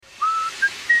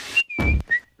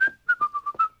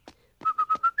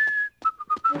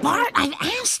I've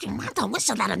asked him not to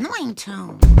whistle that annoying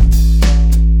tune.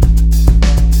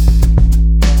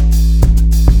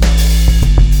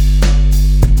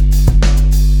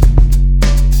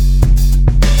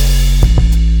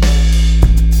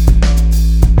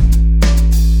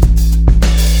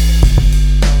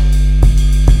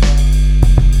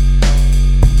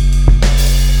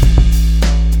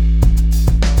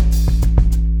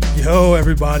 Yo,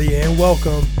 everybody, and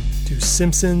welcome to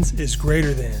Simpsons is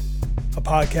Greater Than, a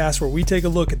podcast where we take a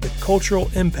look at the cultural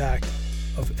impact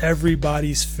of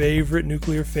everybody's favorite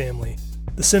nuclear family,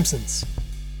 The Simpsons.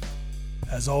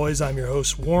 As always, I'm your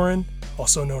host, Warren,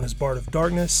 also known as Bart of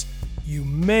Darkness. You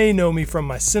may know me from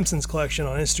my Simpsons collection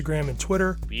on Instagram and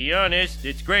Twitter. Be honest,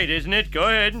 it's great, isn't it? Go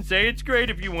ahead and say it's great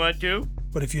if you want to.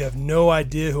 But if you have no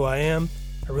idea who I am,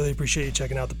 I really appreciate you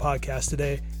checking out the podcast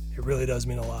today. It really does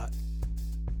mean a lot.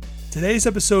 Today's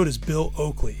episode is Bill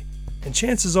Oakley, and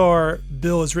chances are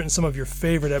Bill has written some of your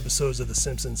favorite episodes of The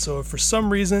Simpsons, so if for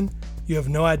some reason you have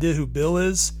no idea who Bill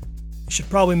is, you should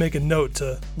probably make a note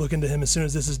to look into him as soon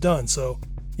as this is done. So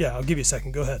yeah, I'll give you a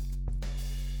second. Go ahead.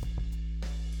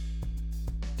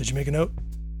 Did you make a note?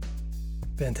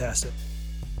 Fantastic.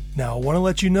 Now, I want to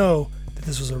let you know that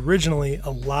this was originally a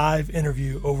live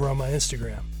interview over on my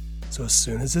Instagram. So as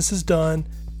soon as this is done,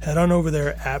 head on over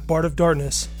there at Bart of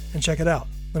Darkness and check it out.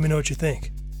 Let me know what you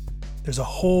think. There's a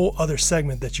whole other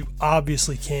segment that you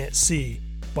obviously can't see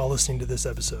while listening to this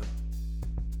episode.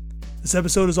 This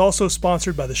episode is also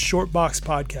sponsored by the Short Box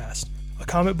Podcast, a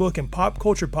comic book and pop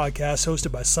culture podcast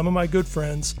hosted by some of my good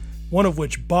friends, one of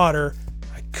which, Botter,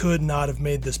 I could not have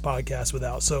made this podcast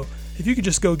without. So if you could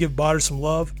just go give Botter some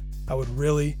love, I would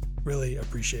really, really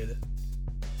appreciate it.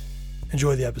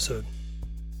 Enjoy the episode.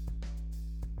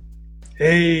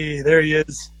 Hey, there he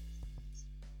is.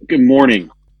 Good morning.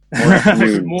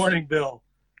 Good morning, Bill.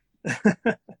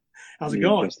 How's it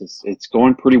going? It's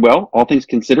going pretty well, all things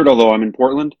considered, although I'm in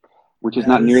Portland, which is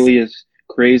not nearly as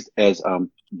crazed as the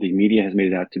media has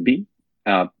made it out to be.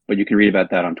 But you can read about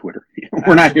that on Twitter.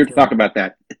 We're not here to talk about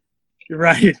that. You're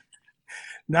right.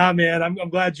 Nah, man, I'm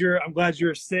glad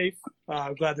you're safe.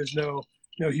 I'm glad there's no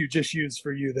huge issues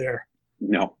for you there.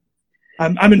 No.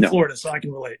 I'm in Florida, so I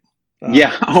can relate.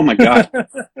 Yeah. Oh my God.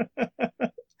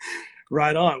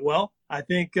 Right on. Well, I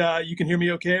think you can hear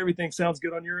me okay. Everything sounds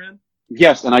good on your end?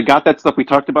 Yes, and I got that stuff we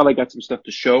talked about. I got some stuff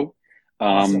to show,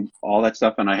 Awesome. all that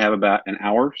stuff, and I have about an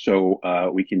hour,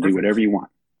 so we can do whatever you want.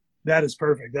 That is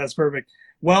perfect. That's perfect.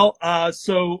 Well,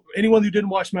 so anyone who didn't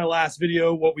watch my last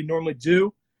video, what we normally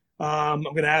do, I'm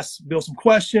going to ask Bill some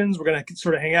questions. We're going to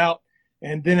sort of hang out,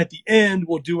 and then at the end,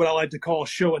 we'll do what I like to call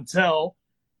show and tell,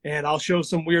 and I'll show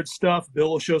some weird stuff.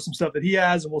 Bill will show some stuff that he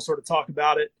has, and we'll sort of talk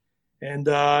about it. And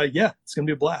yeah, it's going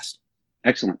to be a blast.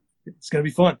 Excellent. It's going to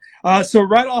be fun. So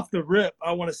right off the rip,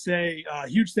 I want to say a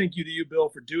huge thank you to you, Bill,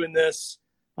 for doing this.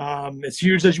 It's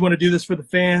huge that you want to do this for the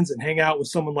fans and hang out with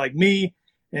someone like me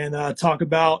and talk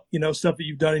about, stuff that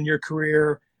you've done in your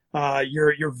career,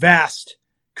 your vast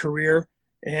career.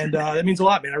 And that means a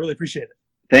lot, man. I really appreciate it.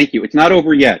 Thank you. It's not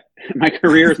over yet. My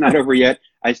career is not over yet.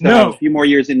 I still have a few more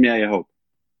years in me, I hope.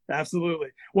 Absolutely.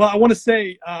 Well, I want to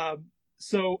say,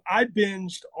 so I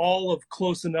binged all of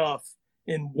Close Enough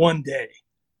in one day,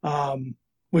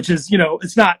 which is,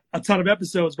 it's not a ton of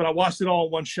episodes, but I watched it all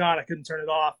in one shot. I couldn't turn it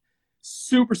off.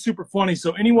 Super, super funny.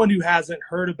 So anyone who hasn't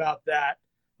heard about that,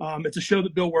 it's a show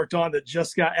that Bill worked on that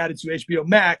just got added to HBO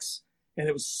Max, and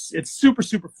it's super,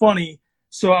 super funny.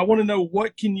 So I want to know,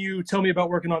 what can you tell me about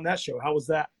working on that show? How was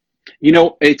that?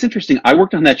 It's interesting. I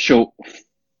worked on that show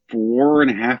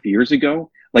 4.5 years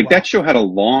ago. Wow. That show had a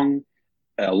long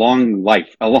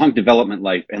life, a long development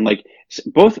life. And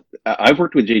both, I've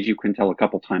worked with J.G. Quintel a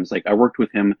couple times. I worked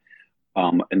with him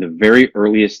in the very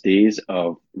earliest days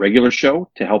of regular show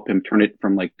to help him turn it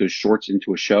from those shorts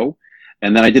into a show.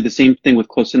 And then I did the same thing with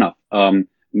Close Enough,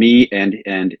 me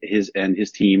and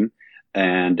his team.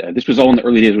 And this was all in the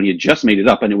early days when he had just made it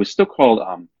up. And it was still called,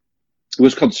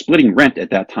 Splitting Rent at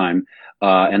that time.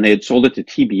 And they had sold it to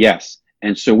TBS.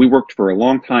 And so we worked for a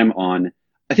long time on,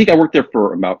 I think I worked there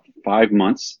for about 5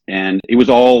 months, and it was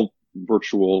all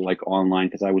virtual, online,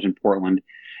 because I was in Portland,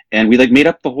 and we made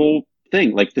up the whole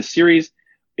thing. The series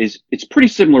it's pretty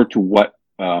similar to what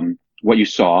you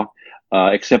saw,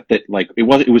 except that it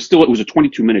was a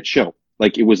 22-minute show.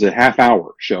 It was a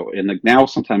half-hour show, and now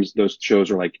sometimes those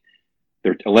shows are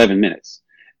they're 11 minutes,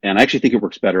 and I actually think it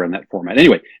works better in that format.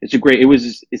 Anyway, it's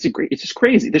just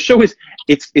crazy. The show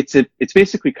it's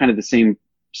basically kind of the same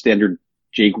standard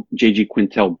J.G.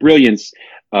 Quintel brilliance,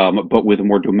 but with a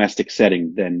more domestic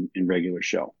setting than in regular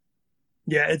show.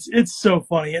 Yeah, it's so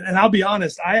funny. And I'll be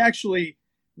honest,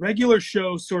 regular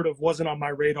show sort of wasn't on my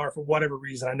radar for whatever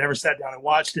reason. I never sat down and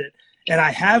watched it. And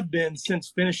I have been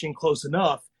since finishing Close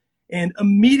Enough. And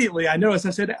immediately I noticed,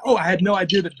 I said, oh, I had no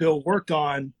idea that Bill worked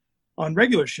on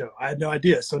regular show. I had no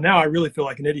idea. So now I really feel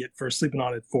like an idiot for sleeping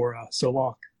on it for so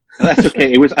long. That's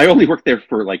okay. I only worked there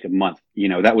for like a month.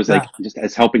 That was like just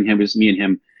as helping him, just me and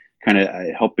him kind of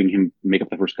helping him make up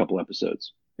the first couple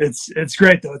episodes. It's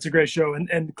great though. It's a great show.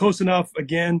 And Close Enough,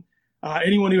 again,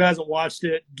 anyone who hasn't watched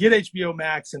it, get HBO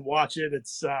Max and watch it.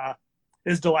 It's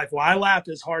delightful. I laughed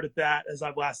as hard at that as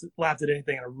I've laughed at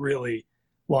anything in a really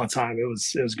long time. It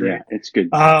was great. Yeah, it's good.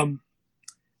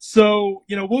 So,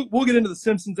 we'll get into The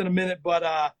Simpsons in a minute,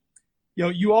 but,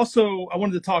 you also, I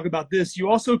wanted to talk about this. You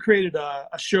also created a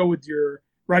show with your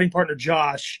writing partner,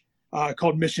 Josh,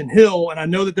 called Mission Hill. And I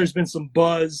know that there's been some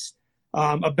buzz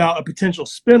about a potential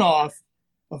spinoff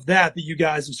of that you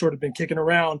guys have sort of been kicking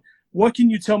around. What can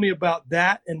you tell me about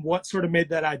that and what sort of made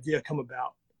that idea come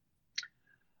about?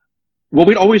 Well,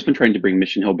 we'd always been trying to bring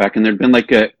Mission Hill back, and there'd been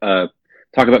like a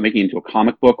talk about making it into a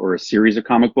comic book or a series of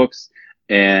comic books.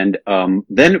 And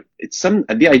then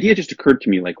the idea just occurred to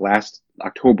me like last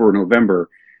October or November.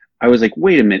 I was like,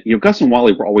 wait a minute, Gus and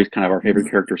Wally were always kind of our favorite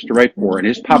characters to write for. And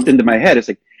it just popped into my head. It's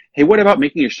like, hey, what about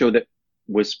making a show that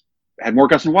had more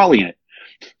Gus and Wally in it?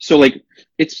 So like,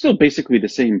 it's still basically the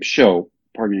same show.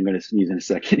 Pardon me, I'm going to sneeze in a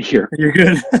second here. You're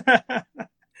good.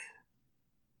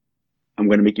 I'm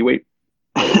going to make you wait.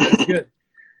 Good.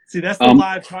 See, that's the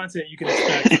live content you can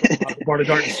expect on the Bart of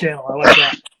Darkness channel. I like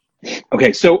that.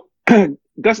 Okay, so the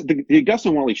Gus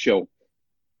and Wally show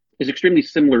is extremely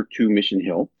similar to Mission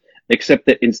Hill, except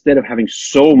that instead of having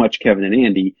so much Kevin and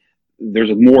Andy, there's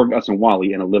more Gus and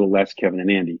Wally and a little less Kevin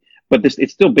and Andy. But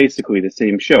it's still basically the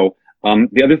same show.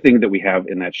 The other thing that we have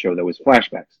in that show, though, is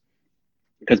flashbacks.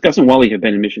 Because Gus and Wally have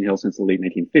been in Mission Hill since the late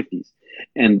 1950s.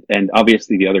 And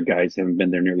obviously the other guys haven't been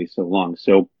there nearly so long.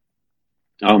 So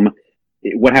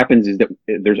what happens is that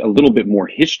there's a little bit more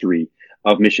history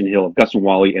of Mission Hill, of Gus and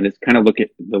Wally, and it's kind of look at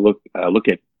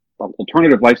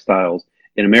alternative lifestyles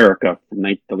in America from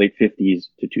the late 50s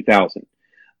to 2000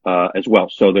 as well.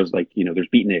 So there's there's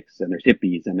beatniks and there's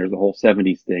hippies and there's the whole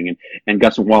 70s thing. And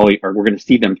Gus and Wally we're going to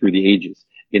see them through the ages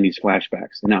in these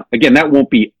flashbacks. Now, again, that won't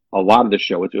be a lot of the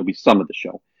show. It'll be some of the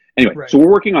show. Anyway, right. So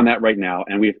we're working on that right now,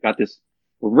 and we've got this.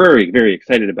 We're very, very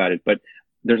excited about it, but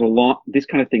this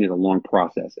kind of thing is a long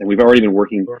process, and we've already been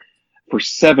working for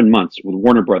 7 months with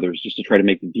Warner Brothers just to try to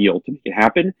make the deal to make it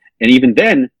happen. And even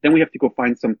then we have to go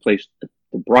find some place to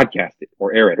broadcast it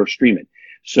or air it or stream it.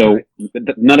 So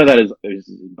none of that is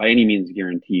by any means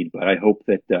guaranteed, but I hope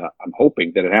that I'm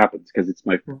hoping that it happens because it's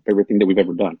my favorite thing that we've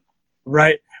ever done.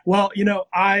 Right. Well,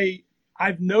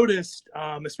 I've noticed,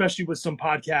 especially with some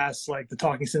podcasts like the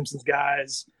Talking Simpsons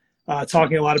guys,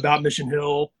 talking a lot about Mission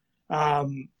Hill,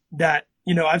 that,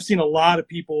 I've seen a lot of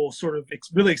people sort of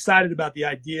really excited about the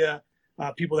idea,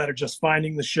 people that are just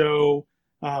finding the show,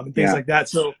 and things like that.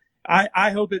 So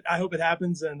I hope it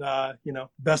happens, and,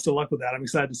 best of luck with that. I'm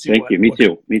excited to see. Thank you. Me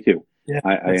too. Yeah,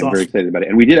 I am awesome. Very excited about it.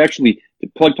 And we did actually, to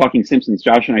plug Talking Simpsons,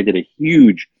 Josh and I did a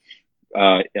huge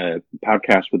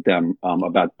podcast with them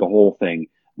about the whole thing,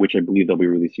 which I believe they'll be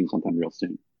releasing sometime real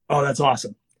soon. Oh, that's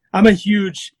awesome. I'm a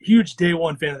huge day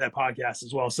one fan of that podcast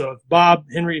as well. So if Bob,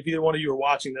 Henry, if either one of you are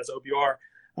watching this, I hope you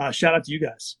are. Shout out to you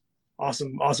guys.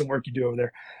 Awesome work you do over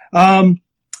there. All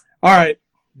right,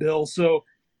 Bill. So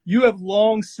you have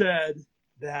long said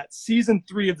that season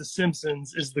 3 of The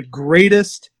Simpsons is the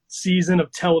greatest season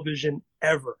of television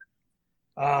ever.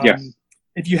 Yes.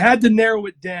 If you had to narrow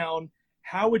it down,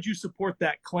 how would you support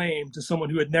that claim to someone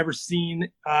who had never seen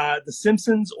The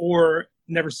Simpsons or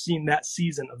never seen that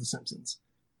season of The Simpsons?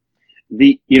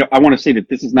 I want to say that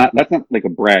that's not like a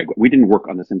brag. We didn't work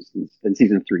on The Simpsons in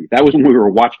season 3. That was when we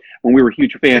were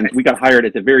huge fans. We got hired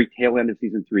at the very tail end of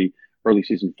season 3, early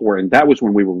season 4. And that was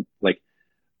when we were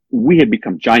we had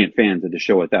become giant fans of the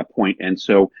show at that point. And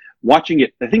so watching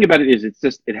it, the thing about it is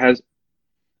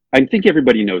I think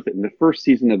everybody knows that in the first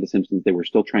season of The Simpsons, they were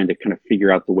still trying to kind of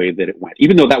figure out the way that it went.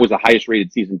 Even though that was the highest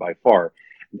rated season by far,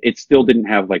 it still didn't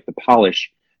have like the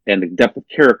polish and the depth of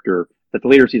character that the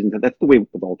later seasons had. That's the way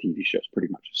with all TV shows, pretty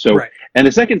much. So, right. And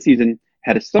the second season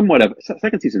had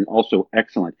second season also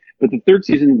excellent. But the third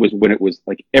season was when it was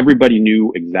like everybody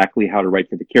knew exactly how to write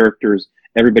for the characters.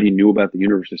 Everybody knew about the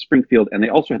University of Springfield, and they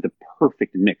also had the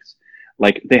perfect mix.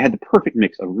 Like, they had the perfect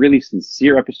mix of really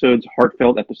sincere episodes,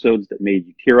 heartfelt episodes that made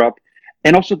you tear up,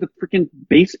 and also the freaking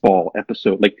baseball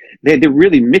episode. Like, they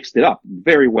really mixed it up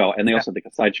very well. And they also had like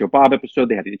a Sideshow Bob episode.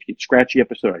 They had an Itchy Scratchy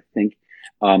episode, I think,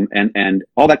 and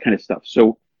all that kind of stuff.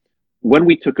 So when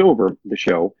we took over the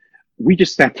show, we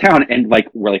just sat down and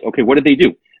we're like, okay, what did they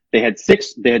do? They had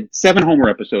 7 Homer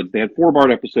episodes. They had 4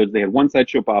 Bart episodes. They had 1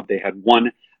 Sideshow Bob. They had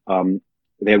 1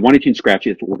 they had one itchy and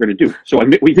scratchy. That's what we're going to do. So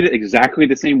we did it exactly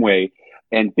the same way,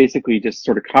 and basically just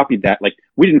sort of copied that. Like,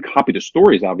 we didn't copy the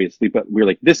stories, obviously, but we were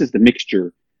like, this is the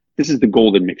mixture. This is the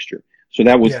golden mixture. So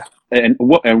that was, and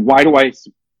why do I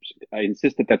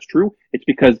insist that that's true? It's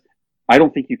because I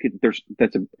don't think you could,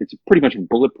 it's pretty much a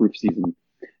bulletproof season.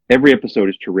 Every episode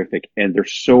is terrific, and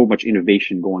there's so much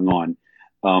innovation going on,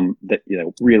 that,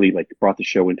 really like brought the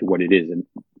show into what it is and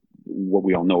what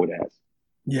we all know it as.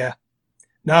 Yeah.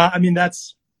 No, I mean,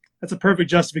 that's a perfect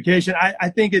justification. I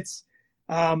think it's,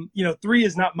 3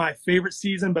 is not my favorite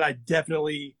season, but I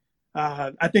definitely,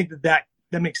 I think that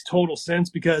makes total sense,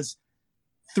 because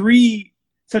 3,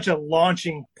 such a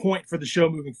launching point for the show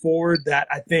moving forward, that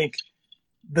I think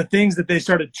the things that they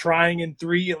started trying in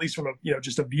 3, at least from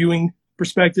just a viewing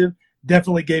perspective,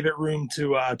 definitely gave it room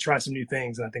to try some new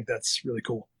things. And I think that's really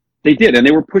cool. They did. And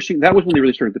they were pushing, that was when they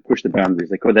really started to push the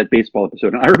boundaries. Like, that baseball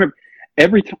episode. And I remember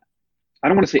every time, I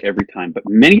don't want to say every time, but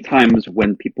many times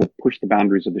when people pushed the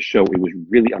boundaries of the show, it was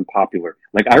really unpopular.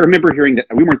 Like, I remember hearing that,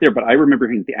 we weren't there, but I remember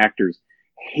hearing the actors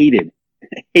hated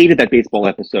that baseball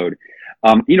episode.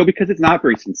 Because it's not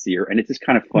very sincere, and it's just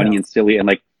kind of funny and silly, and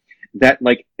like that,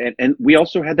 like, and we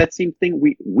also had that same thing.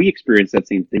 We experienced that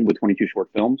same thing with 22 Short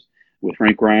Films, with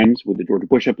Frank Grimes, with the George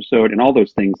Bush episode, and all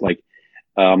those things. Like,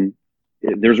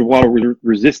 there's a lot of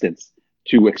resistance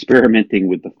to experimenting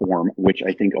with the form, which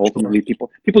I think ultimately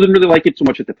people didn't really like it so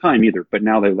much at the time either, but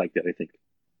now they liked it, I think.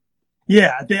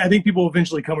 Yeah, I think people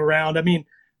eventually come around. I mean,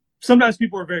 sometimes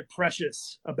people are very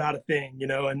precious about a thing,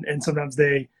 and sometimes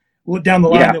they look down the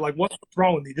line, they're like, what's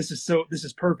wrong with me? This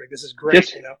is perfect. This is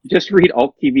great. Just read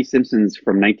Alt TV Simpsons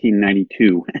from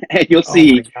 1992, and you'll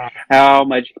see how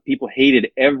much people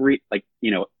hated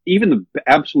even the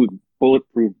absolute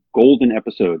bulletproof golden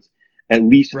episodes. At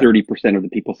least 30% of the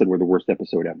people said were the worst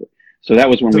episode ever. So that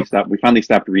was when we finally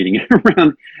stopped reading it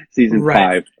around season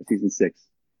 6.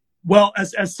 Well,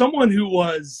 as someone who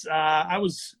was, I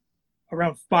was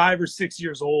around 5 or 6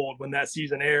 years old when that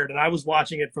season aired, and I was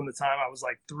watching it from the time I was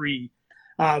like 3.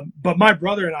 But my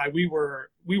brother and I, we were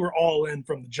all in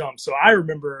from the jump. So I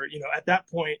remember, at that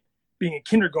point being in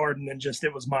kindergarten, and just,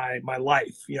 it was my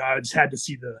life. I just had to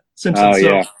see the Simpsons. Oh,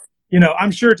 yeah. So,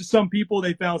 I'm sure to some people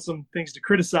they found some things to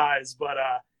criticize, but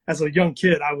as a young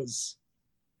kid, it was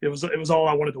all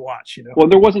I wanted to watch. Well,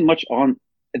 there wasn't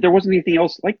anything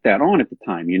else like that on at the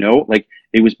time. Like,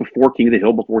 it was before King of the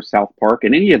Hill, before South Park,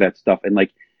 and any of that stuff. And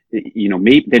like,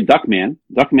 maybe then Duckman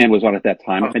was on at that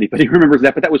time, if anybody remembers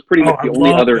that. But that was pretty much the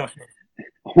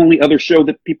only other show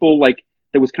that people like,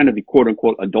 that was kind of the quote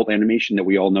unquote adult animation that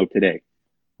we all know today.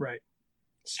 Right.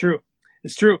 It's true.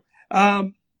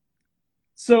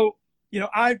 So,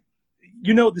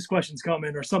 this question's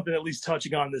coming, or something at least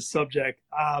touching on this subject.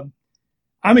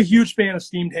 I'm a huge fan of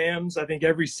steamed hams. I think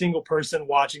every single person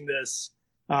watching this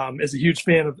is a huge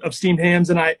fan of steamed hams.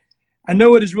 And I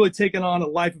know it has really taken on a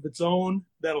life of its own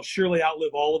that'll surely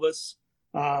outlive all of us.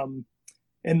 And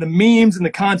the memes and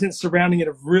the content surrounding it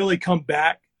have really come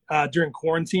back during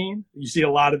quarantine. You see a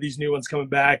lot of these new ones coming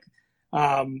back,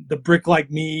 the Brick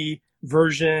Like Me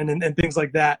version and things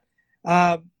like that.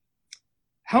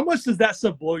 How much does that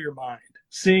stuff blow your mind,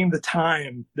 seeing the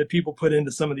time that people put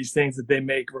into some of these things that they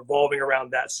make revolving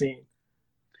around that scene?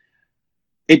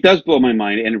 It does blow my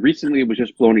mind. And recently it was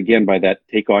just blown again by that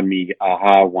Take On Me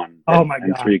aha one. Oh my God.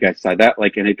 I'm sure you guys saw that.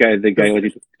 Like, and the guy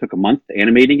like, took a month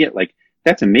animating it. Like,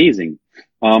 that's amazing.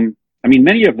 I mean,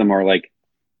 many of them are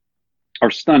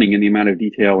stunning in the amount of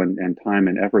detail and time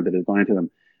and effort that has gone into them.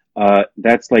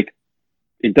 That's like,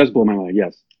 it does blow my mind.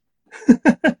 Yes.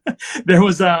 There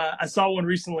was I saw one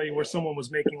recently where someone was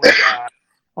making like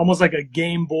almost like a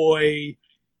Game Boy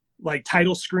like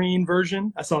title screen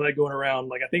version. I saw that going around,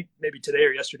 like, I think maybe today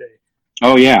or yesterday.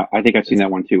 Oh yeah, I think I've seen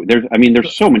that one too.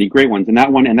 There's so many great ones, and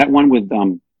that one with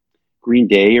Green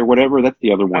Day or whatever. That's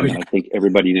the other one that I think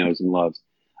everybody knows and loves.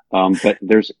 But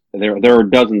there are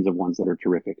dozens of ones that are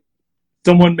terrific.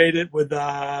 Someone made it with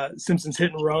Simpsons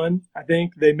Hit and Run. I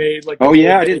think they made like. Oh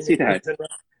yeah, I didn't see that.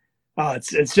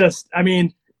 It's just, I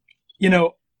mean,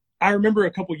 I remember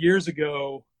a couple years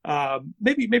ago,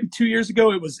 maybe 2 years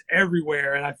ago, it was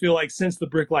everywhere. And I feel like since the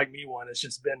Brick Like Me one,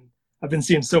 I've been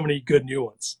seeing so many good new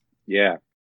ones. Yeah.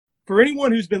 For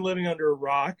anyone who's been living under a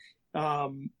rock,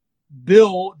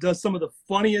 Bill does some of the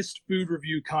funniest food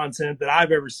review content that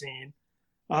I've ever seen.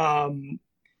 And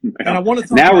I want to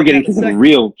talk now we're getting to the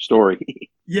real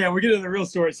story. Yeah, we're getting to the real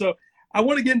story. So I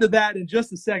want to get into that in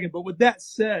just a second. But with that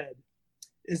said,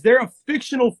 is there a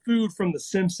fictional food from The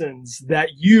Simpsons that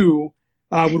you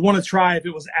would want to try if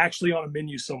it was actually on a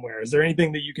menu somewhere? Is there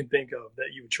anything that you can think of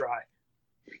that you would try?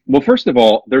 Well, first of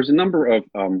all, there's a number of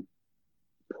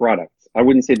products. I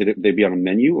wouldn't say that they'd be on a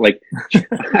menu. Like,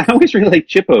 I always really like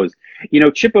Chippos.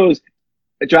 Chippos,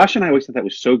 Josh and I always thought that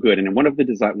was so good. And one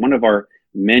of our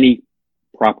many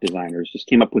prop designers just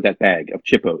came up with that bag of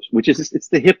Chippos, which is, it's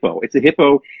the hippo. It's a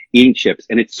hippo eating chips.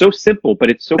 And it's so simple, but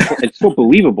it's so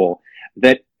believable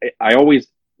that we always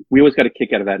got a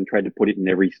kick out of that and tried to put it in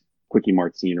every Quickie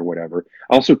Mart scene or whatever.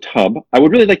 Also Tub. I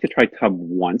would really like to try Tub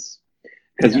once.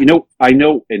 Because, I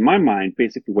know in my mind,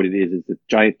 basically what it is a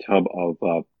giant tub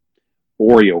of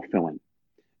Oreo filling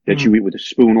that you eat with a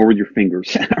spoon or with your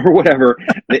fingers or whatever.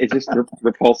 It's just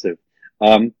repulsive.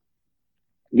 That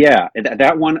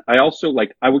one, I also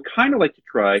like, I would kind of like to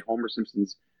try Homer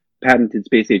Simpson's patented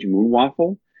Space Age Moon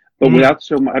Waffle, but without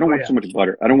so much, I don't want so much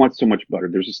butter. I don't want so much butter.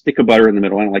 There's a stick of butter in the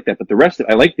middle. I don't like that. But the rest of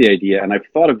it, I like the idea. And I've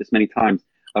thought of this many times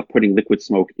of putting liquid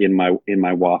smoke in my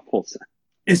waffles.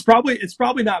 It's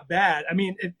probably not bad. I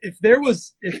mean, if there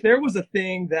was a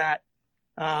thing that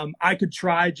I could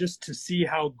try just to see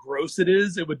how gross it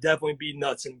is, it would definitely be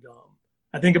nuts and gum.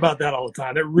 I think about that all the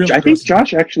time. It really. I think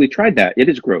Josh actually tried that. It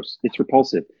is gross. It's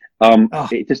repulsive.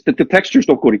 It just the textures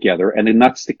don't go together, and the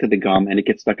nuts stick to the gum, and it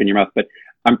gets stuck in your mouth. But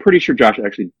I'm pretty sure Josh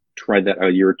actually tried that a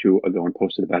year or two ago and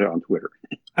posted about it on Twitter.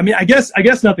 I mean, I guess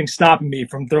nothing's stopping me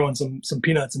from throwing some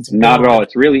peanuts and some. Not at all.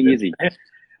 It's really easy.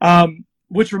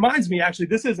 Which reminds me, actually,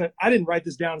 I didn't write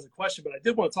this down as a question, but I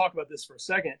did want to talk about this for a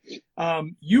second.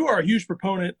 You are a huge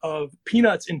proponent of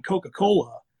peanuts in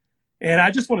Coca-Cola. And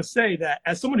I just want to say that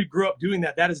as someone who grew up doing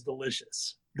that, that is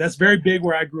delicious. That's very big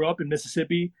where I grew up in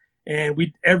Mississippi. And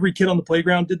every kid on the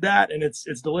playground did that. And it's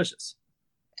delicious.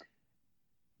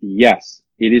 Yes,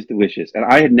 it is delicious. And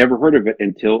I had never heard of it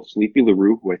until Sleepy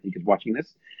LaRue, who I think is watching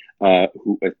this,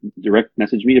 who direct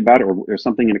messaged me about it or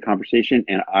something in a conversation.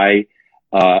 And I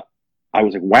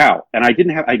was like, wow. And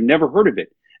I'd never heard of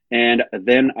it. And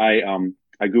then I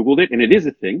Googled it, and it is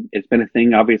a thing. It's been a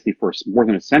thing, obviously, for more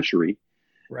than a century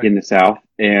in the South.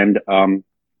 And, and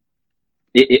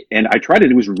I tried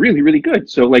it. It was really, really good.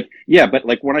 So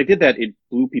but when I did that, it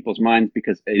blew people's minds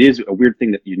because it is a weird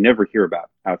thing that you never hear about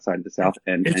outside of the South.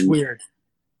 And it's weird.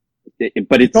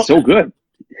 But it's so good.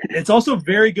 It's also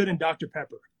very good in Dr.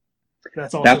 Pepper.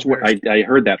 That's what I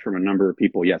heard that from a number of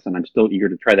people. Yes. And I'm still eager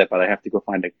to try that, but I have to go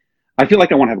find it. I feel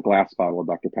like I want to have a glass bottle of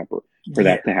Dr. Pepper for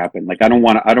that to happen. Like I don't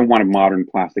want a modern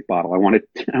plastic bottle. I want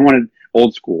it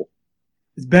old school.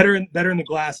 It's better in the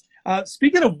glass.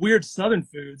 Speaking of weird Southern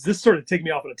foods, this sort of take me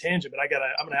off on a tangent, but I'm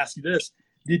going to ask you this.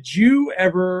 Did you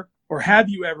ever, or have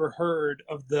you ever heard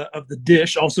of the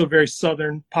dish, also a very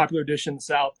Southern popular dish in the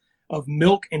South, of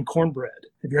milk and cornbread?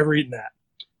 Have you ever eaten that?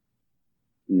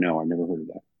 No, I've never heard of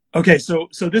that. Okay. So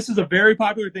this is a very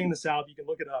popular thing in the South. You can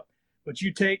look it up. But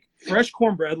you take fresh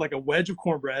cornbread, like a wedge of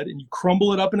cornbread, and you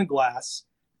crumble it up in a glass,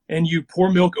 and you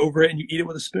pour milk over it, and you eat it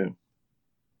with a spoon.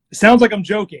 It sounds like I'm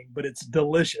joking, but it's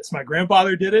delicious. My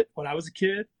grandfather did it when I was a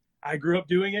kid. I grew up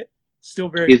doing it. Still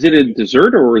very. Is it a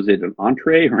dessert, or is it an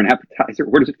entree or an appetizer?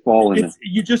 Where does it fall in?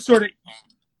 You just sort of.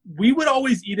 We would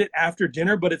always eat it after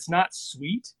dinner, but it's not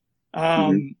sweet.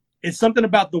 It's something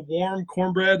about the warm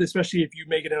cornbread, especially if you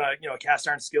make it in a cast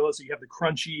iron skillet, so you have the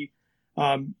crunchy.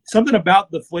 Something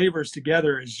about the flavors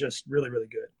together is just really, really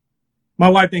good. My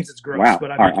wife thinks it's gross. Wow.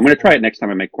 But all right, I'm going to try it next time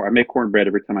I make cornbred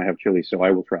every time I have chili, so I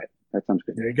will try it. That sounds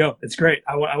good. There you go. It's great.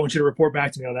 I want you to report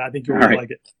back to me on that. I think you'll really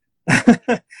like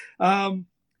it.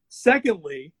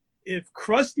 Secondly, if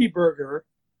Krusty Burger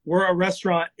were a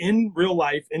restaurant in real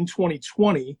life in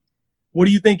 2020, what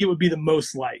do you think it would be the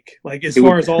most like? Like as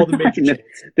far as all the major chains?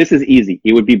 This is easy.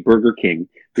 It would be Burger King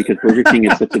because Burger King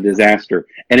is such a disaster.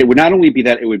 And it would not only be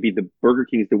that, it would be the Burger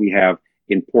Kings that we have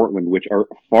in Portland, which are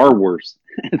far worse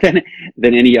than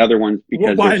any other ones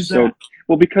because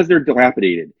because they're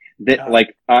dilapidated.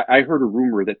 I heard a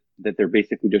rumor that they're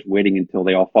basically just waiting until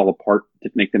they all fall apart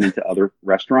to make them into other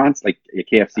restaurants, like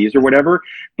KFCs or whatever.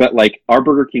 But like our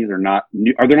Burger Kings are not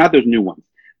new. They're not those new ones.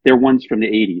 They're ones from the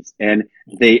 80s, and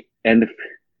I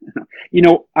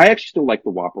actually still like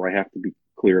the Whopper. I have to be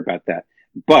clear about that,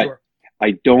 but sure.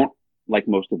 I don't like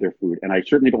most of their food, and I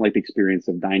certainly don't like the experience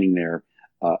of dining there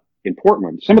in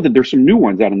Portland. There's some new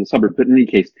ones out in the suburbs, but in any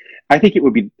case, I think it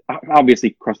would be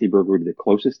obviously Krusty Burger would be the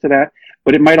closest to that,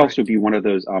 but it might also be one of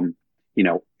those,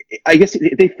 I guess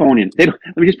they phone in. Let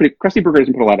me just put it. Krusty Burger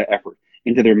doesn't put a lot of effort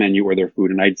into their menu or their food,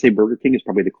 and I'd say Burger King is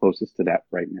probably the closest to that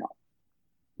right now.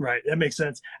 Right. That makes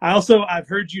sense. I've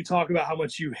heard you talk about how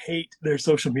much you hate their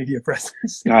social media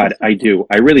presence. God, I do.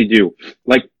 I really do.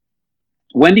 Like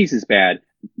Wendy's is bad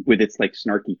with its like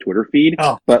snarky Twitter feed,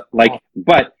 but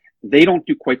they don't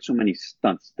do quite so many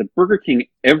stunts. The Burger King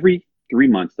every 3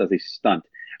 months does a stunt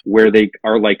where they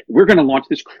are like, we're going to launch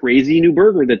this crazy new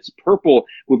burger that's purple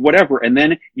with whatever. And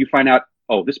then you find out,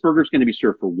 oh, this burger is going to be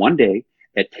served for one day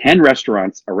at 10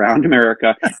 restaurants around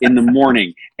America in the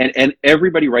morning. And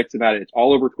everybody writes about it. It's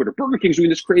all over Twitter. Burger King's doing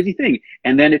this crazy thing.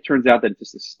 And then it turns out that it's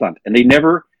just a stunt. And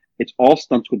it's all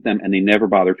stunts with them, and they never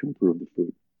bother to improve the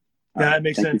food. Yeah, that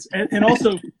makes sense. And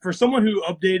also, for someone who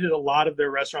updated a lot of their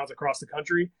restaurants across the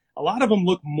country, a lot of them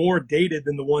look more dated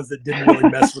than the ones that didn't really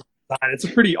mess with the design. It's a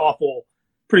pretty awful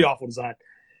design.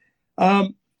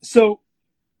 So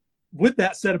with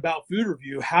that said about food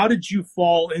review, how did you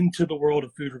fall into the world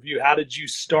of food review? How did you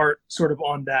start sort of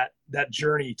on that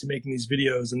journey to making these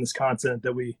videos and this content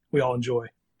that we all enjoy?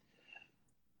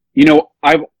 You know,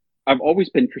 I've always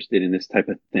been interested in this type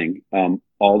of thing,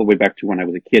 all the way back to when I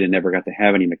was a kid and never got to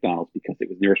have any McDonald's because the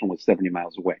nearest one was 70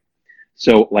 miles away.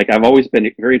 So like, I've always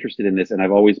been very interested in this, and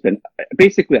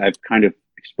I've kind of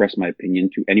expressed my opinion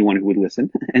to anyone who would listen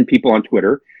and people on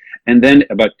Twitter. And then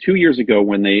about 2 years ago,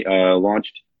 when they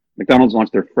McDonald's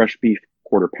launched their fresh beef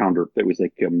quarter pounder, that was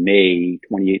like May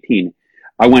 2018.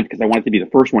 I went because I wanted to be the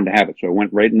first one to have it. So I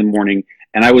went right in the morning,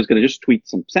 and I was going to just tweet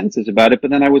some sentences about it. But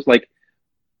then I was like,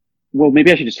 well,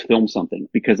 maybe I should just film something,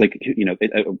 because like, you know,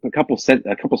 a couple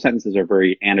sentences are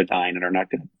very anodyne and are not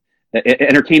going to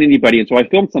entertain anybody. And so I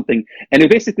filmed something, and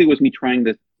it basically was me trying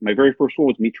this. My very first one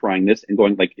was me trying this and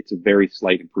going like, it's a very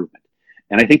slight improvement.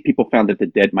 And I think people found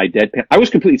that my deadpan, I was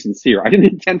completely sincere. I didn't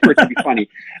intend for it to be funny,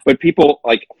 but people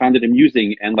like found it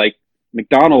amusing, and like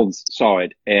McDonald's saw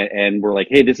it and were like,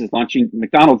 hey, this is launching.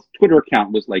 McDonald's Twitter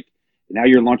account was like, now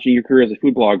you're launching your career as a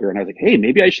food blogger. And I was like, hey,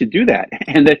 maybe I should do that.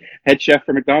 And the head chef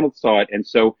from McDonald's saw it. And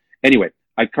so anyway,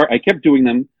 I kept doing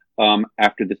them,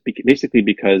 after this, basically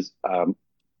because,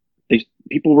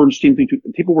 people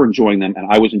were enjoying them, and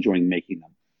I was enjoying making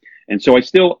them. And so I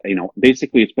still, you know,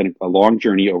 basically it's been a long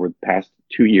journey over the past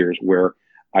 2 years where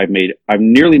I've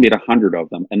nearly made 100 of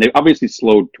them. And they obviously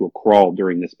slowed to a crawl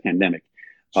during this pandemic.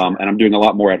 And I'm doing a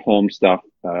lot more at home stuff.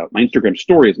 My Instagram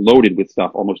story is loaded with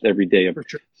stuff almost every day of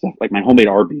stuff like my homemade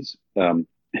Arby's.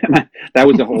 That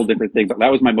was a whole different thing, but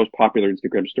that was my most popular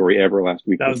Instagram story ever last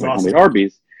week. That was awesome. Homemade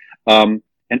Arby's.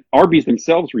 And Arby's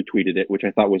themselves retweeted it, which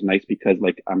I thought was nice because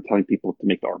like I'm telling people to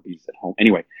make the Arby's at home.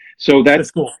 Anyway, so that's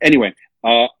cool. Anyway,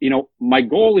 you know, my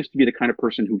goal is to be the kind of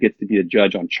person who gets to be a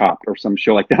judge on Chopped or some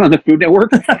show like that on the Food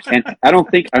Network. And I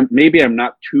don't think I'm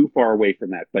not too far away from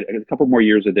that, but a couple more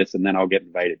years of this and then I'll get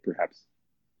invited perhaps.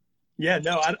 Yeah,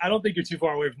 no, I don't think you're too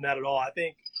far away from that at all. I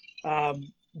think,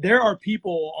 there are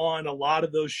people on a lot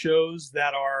of those shows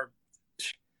that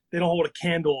they don't hold a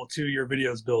candle to your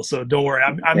videos, Bill. So don't worry.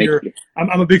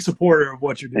 I'm a big supporter of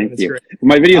what you're doing. It's great.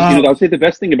 My videos, you know, I'll say the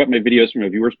best thing about my videos from a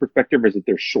viewer's perspective is that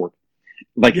they're short.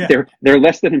 Like they're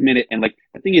less than a minute. And like,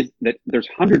 the thing is that there's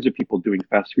hundreds of people doing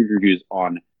fast food reviews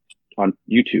on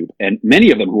YouTube, and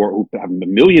many of them who have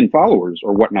 1 million followers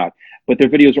or whatnot, but their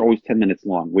videos are always 10 minutes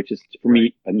long, which is for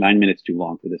me 9 minutes too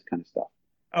long for this kind of stuff.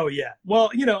 Oh yeah.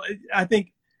 Well, you know, I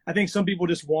think some people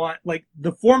just want, like,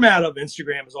 the format of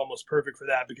Instagram is almost perfect for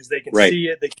that because they can see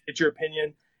it, they can get your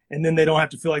opinion, and then they don't have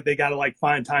to feel like they got to like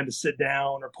find time to sit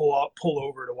down or pull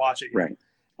over to watch it. Right.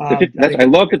 I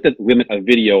love that the limit of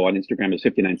video on Instagram is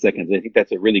 59 seconds. I think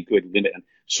that's a really good limit. And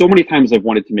so many times I've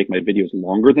wanted to make my videos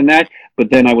longer than that, but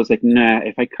then I was like, nah,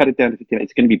 if I cut it down to 59,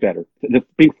 it's going to be better.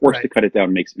 Being forced to cut it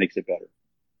down makes it better.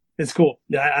 It's cool.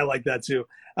 Yeah, I like that too.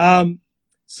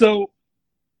 So,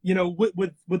 you know,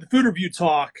 with the food review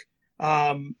talk,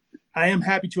 I am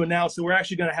happy to announce that we're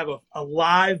actually going to have a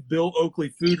live Bill Oakley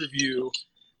food review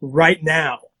right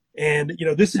now. And, you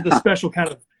know, this is the special kind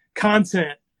of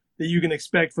content that you can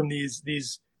expect from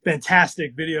these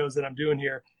fantastic videos that I'm doing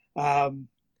here.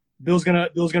 Bill's gonna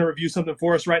review something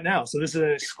for us right now. So this is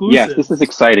an exclusive. Yes, this is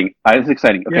exciting. This is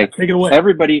exciting. Okay, take it away.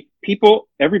 Everybody,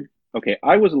 okay,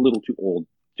 I was a little too old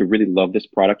to really love this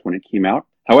product when it came out.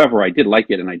 However, I did like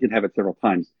it, and I did have it several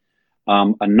times.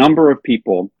 A number of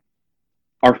people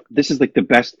this is like the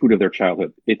best food of their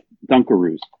childhood. It's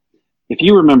Dunkaroos. If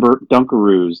you remember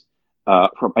Dunkaroos,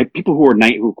 from people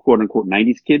who quote unquote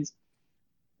 90s kids,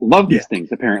 love these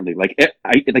things apparently.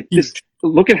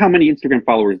 Look at how many Instagram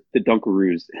followers the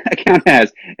Dunkaroos account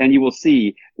has, and you will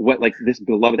see what like this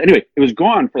beloved. Anyway, it was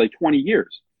gone for like 20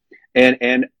 years, and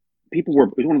it was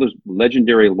one of those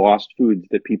legendary lost foods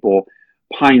that people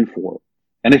pine for,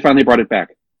 and they finally brought it back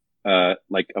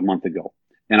like a month ago,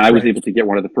 and I was able to get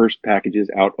one of the first packages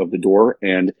out of the door,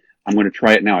 and I'm going to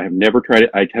try it now. I have never tried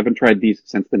it. I haven't tried these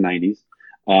since the 90s.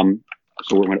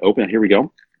 So we're going to open it. Here we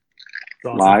go.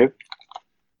 Awesome. Live.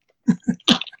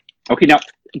 Okay, now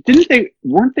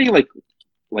weren't they like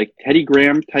Teddy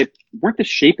Graham type? Weren't the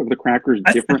shape of the crackers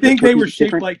different? I think they were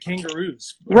shaped like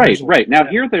kangaroos. Right. Now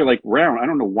here they're like round. I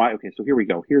don't know why. Okay, so here we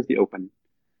go. Here's the open.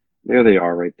 There they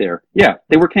are right there. Yeah,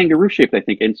 they were kangaroo shaped, I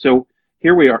think. And so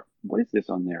here we are. What is this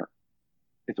on there?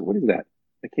 What is that?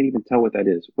 I can't even tell what that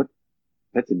is. What?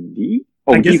 That's a D?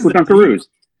 Oh, D for Dunkaroos.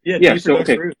 Yeah. So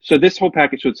okay. So this whole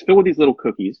package. So it's filled with these little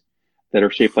cookies that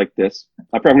are shaped like this.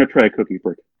 I'm probably going to try a cookie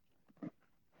first.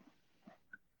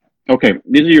 Okay,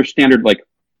 these are your standard like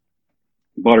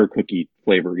butter cookie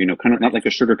flavor. You know, kind of not like a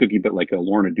sugar cookie, but like a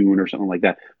Lorna Doone or something like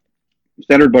that.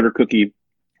 Standard butter cookie,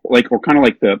 like or kind of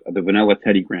like the vanilla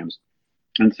Teddy Grahams.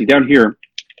 And see down here,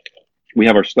 we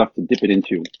have our stuff to dip it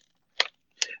into.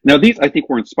 Now these, I think,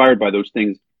 were inspired by those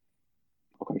things.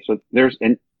 Okay, so there's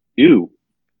an ew.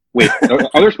 Wait, are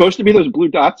there supposed to be those blue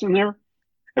dots in there?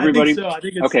 Everybody? I think so. I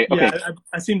think it's, okay. Yeah,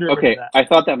 I seem to remember that. I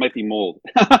thought that might be mold.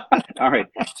 All right.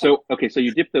 So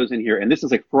you dip those in here, and this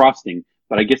is like frosting,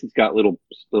 but I guess it's got little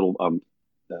some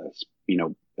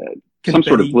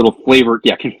sort of little flavor,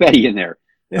 confetti in there.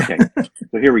 Okay.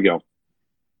 So here we go.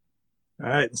 All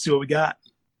right, let's see what we got.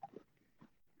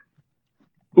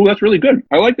 Ooh, that's really good.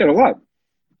 I like that a lot.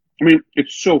 I mean,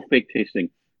 it's so fake tasting.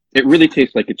 It really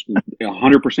tastes like it's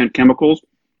 100% chemicals,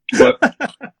 but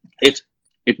it's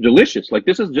delicious. Like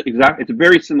this is it's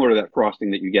very similar to that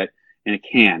frosting that you get in a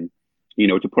can, you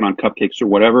know, to put on cupcakes or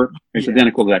whatever. It's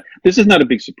identical to that. This is not a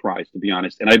big surprise, to be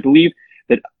honest. And I believe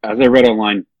that, as I read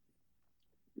online,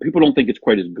 people don't think it's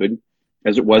quite as good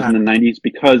as it was in the 90s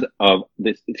because of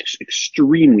this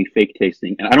extremely fake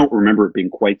tasting. And I don't remember it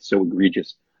being quite so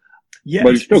egregious. Yeah,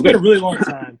 but it's been a really long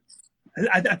time.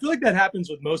 I feel like that happens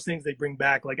with most things they bring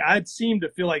back. Like I seem to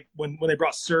feel like when they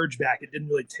brought Surge back, it didn't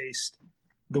really taste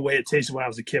the way it tasted when I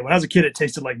was a kid. When I was a kid, it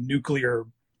tasted like nuclear,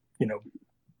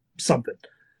 something.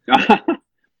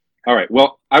 All right.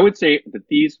 Well, I would say that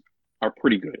these are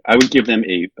pretty good. I would give them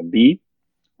a B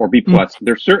or B plus.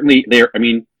 They're certainly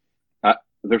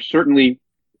they're certainly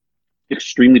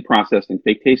extremely processed and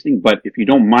fake tasting. But if you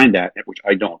don't mind that, which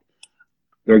I don't,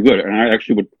 they're good. And I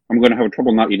actually I'm going to have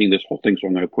trouble not eating this whole thing, so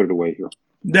I'm going to put it away here.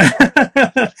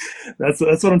 That's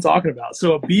what I'm talking about.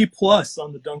 So a B plus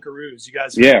on the Dunkaroos. You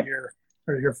guys are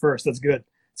here first. That's good.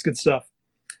 It's good stuff.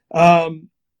 I'm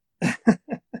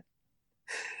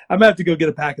gonna have to go get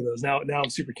a pack of those. Now I'm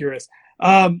super curious.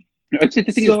 I'd say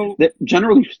the thing is that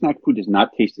generally snack food does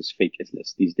not taste as fake as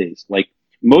this these days. Like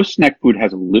most snack food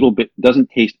has a little bit, doesn't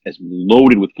taste as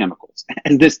loaded with chemicals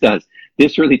as this does.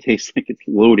 This really tastes like it's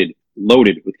loaded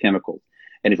with chemicals,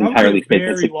 and it's entirely fake.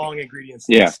 Very long ingredients.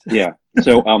 Yeah.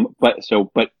 So,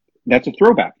 but that's a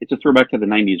throwback. It's a throwback to the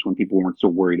 90s when people weren't so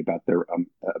worried about their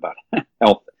about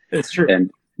health. It's true.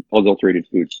 And adulterated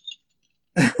foods.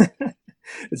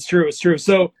 It's true.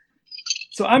 So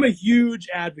I'm a huge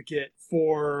advocate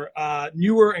for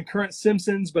newer and current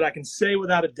Simpsons, but I can say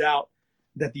without a doubt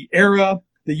that the era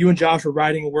that you and Josh were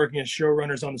writing and working as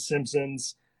showrunners on The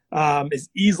Simpsons is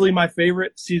easily my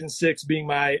favorite. Season 6 being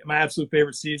my absolute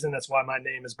favorite season. That's why my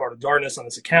name is Bart of Darkness on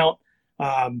this account.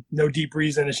 No deep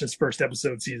reason. It's just first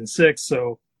episode, season 6.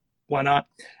 So why not?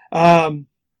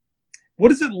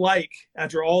 What is it like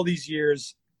after all these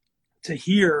years to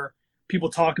hear people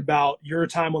talk about your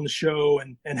time on the show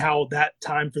and how that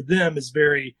time for them is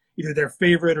very either their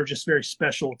favorite or just very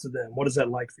special to them? What is that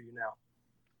like for you now?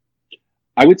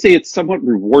 I would say it's somewhat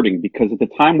rewarding because at the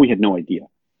time we had no idea.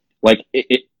 Like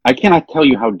I cannot tell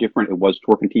you how different it was to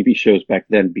work on TV shows back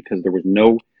then because there was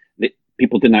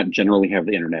people did not generally have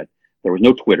the internet. There was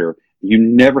no Twitter. You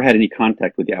never had any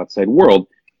contact with the outside world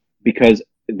because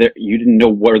you didn't know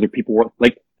what other people were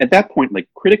like. At that point, like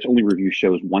critics only review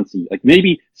shows once a year. Like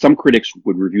maybe some critics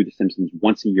would review The Simpsons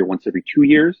once a year, once every 2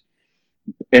 years,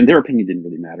 and their opinion didn't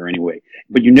really matter anyway.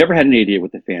 But you never had any idea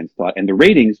what the fans thought, and the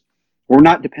ratings were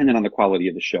not dependent on the quality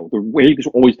of the show. The ratings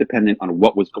were always dependent on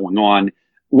what was going on,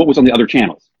 what was on the other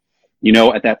channels,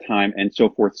 at that time, and so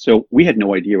forth. So we had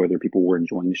no idea whether people were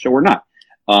enjoying the show or not.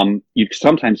 You'd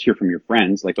sometimes hear from your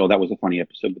friends like, "Oh, that was a funny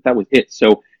episode," but that was it.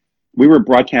 So we were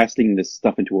broadcasting this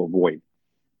stuff into a void.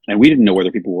 And we didn't know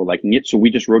whether people were liking it, so we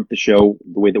just wrote the show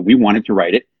the way that we wanted to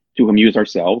write it, to amuse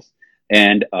ourselves.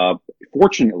 And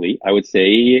fortunately, I would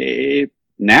say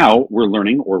now we're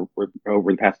learning, or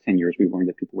over the past 10 years, we've learned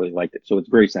that people really liked it. So it's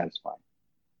very satisfying.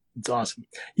 It's awesome.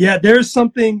 Yeah, there's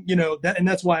something, and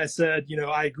that's why I said,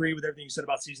 I agree with everything you said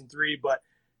about season 3, but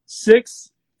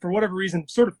 6, for whatever reason,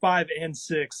 sort of 5 and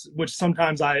 6, which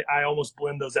sometimes I almost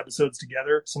blend those episodes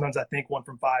together. Sometimes I think one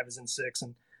from 5 is in 6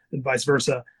 and vice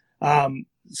versa.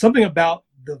 Something about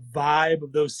the vibe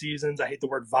of those seasons. I hate the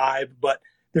word vibe, but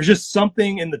there's just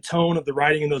something in the tone of the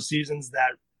writing in those seasons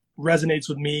that resonates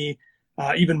with me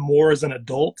even more as an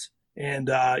adult. And,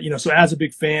 so as a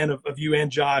big fan of you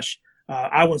and Josh,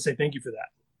 I want to say thank you for that.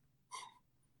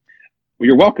 Well,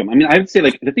 you're welcome. I mean, I would say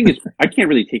the thing is, I can't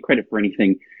really take credit for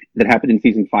anything that happened in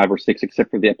season 5 or 6,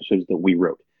 except for the episodes that we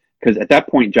wrote, because at that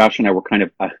point, Josh and I were kind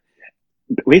of,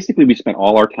 basically we spent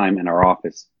all our time in our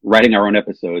office writing our own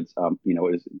episodes. It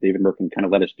was David Merkin kind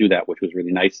of let us do that, which was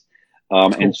really nice.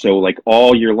 Cool. And so like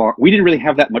all year long, we didn't really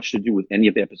have that much to do with any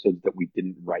of the episodes that we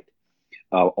didn't write.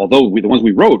 Although the ones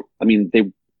we wrote, I mean,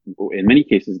 in many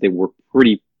cases, they were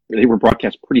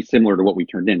broadcast pretty similar to what we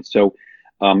turned in. So,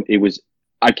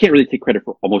 I can't really take credit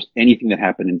for almost anything that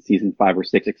happened in season 5 or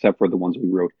 6, except for the ones we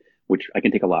wrote, which I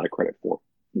can take a lot of credit for.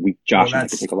 Josh and I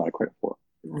can take a lot of credit for.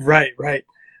 Right.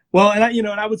 Well, and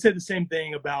I would say the same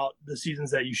thing about the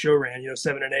seasons that you show ran,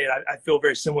 7 and 8. I feel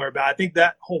very similar about. I think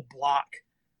that whole block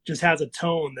just has a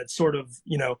tone that sort of,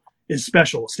 is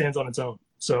special, stands on its own.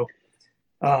 So,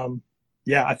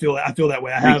 yeah, I feel that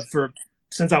way. I have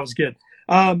since I was a kid.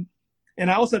 And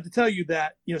I also have to tell you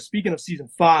that, speaking of season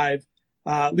 5,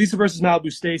 Lisa versus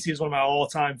Malibu Stacy is one of my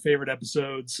all-time favorite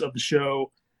episodes of the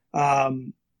show.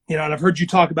 And I've heard you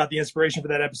talk about the inspiration for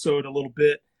that episode a little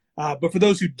bit. But for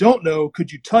those who don't know,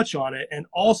 could you touch on it? And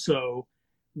also,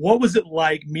 what was it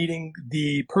like meeting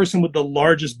the person with the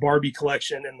largest Barbie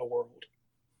collection in the world?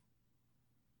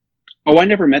 Oh, I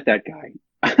never met that guy.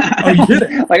 Oh, you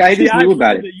didn't? Like, I just knew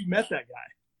about it. That you met that guy.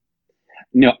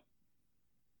 No.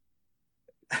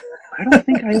 I don't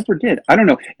think I ever did. I don't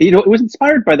know. It was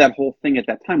inspired by that whole thing at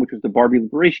that time, which was the Barbie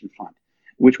Liberation Fund,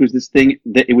 which was this thing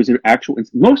that it was an actual,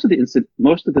 most of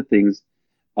the things,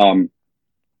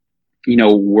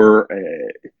 were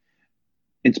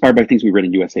inspired by things we read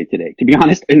in USA Today. To be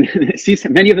honest, and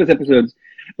many of those episodes,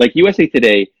 like USA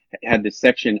Today had this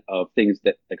section of things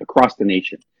that like across the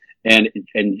nation. And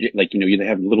like, you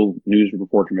have a little news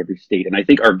report from every state. And I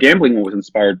think our gambling one was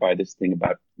inspired by this thing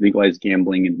about legalized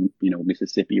gambling in,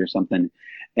 Mississippi or something.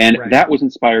 And That was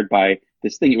inspired by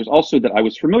this thing. It was also that I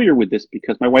was familiar with this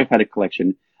because my wife had a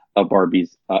collection of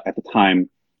Barbies at the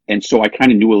time. And so I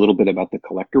kind of knew a little bit about the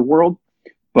collector world,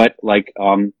 but like,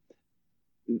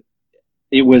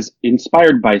 it was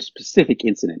inspired by a specific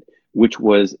incident, which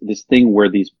was this thing where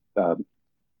these,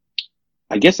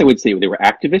 I guess I would say they were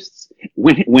activists,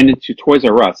 went into Toys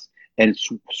R Us and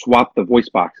swapped the voice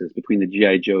boxes between the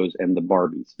G.I. Joes and the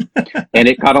Barbies. And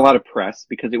it got a lot of press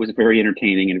because it was very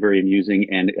entertaining and very amusing.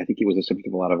 And I think it was a subject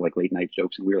of a lot of like late night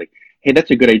jokes. And we were like, hey,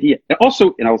 that's a good idea. And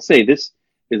also, and I'll say this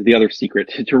is the other secret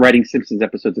to writing Simpsons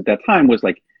episodes at that time was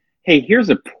like, hey, here's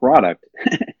a product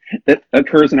that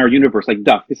occurs in our universe, like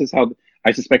Duff. This is how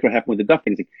I suspect what happened with the Duff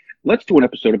thing. Like, let's do an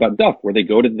episode about Duff where they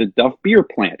go to the Duff beer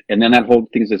plant. And then that whole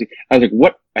thing is, I was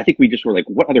like, I think we just were like,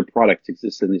 what other products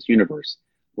exist in this universe?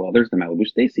 Well, there's the Malibu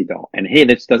Stacy doll. And hey,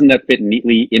 doesn't that fit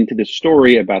neatly into the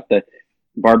story about the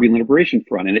Barbie Liberation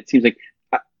Front? And it seems like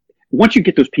once you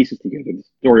get those pieces together, the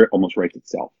story almost writes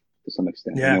itself to some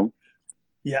extent. Yeah.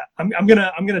 Yeah. I'm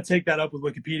gonna take that up with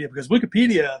Wikipedia because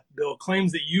Wikipedia, Bill,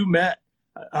 claims that you met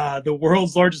the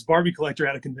world's largest Barbie collector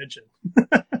at a convention.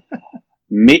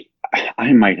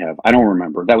 I might have. I don't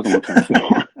remember. That was a long time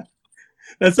ago.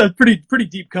 That's a pretty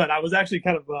deep cut. I was actually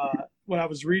kind of when I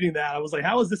was reading that, I was like,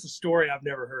 "How is this a story I've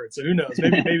never heard?" So who knows?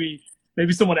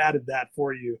 Maybe someone added that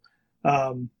for you.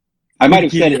 I might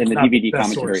have said it in the DVD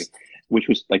commentary, source. Which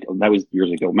was like that was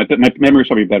years ago. My memory is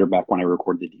probably better back when I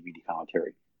recorded the DVD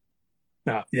commentary.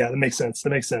 Yeah, that makes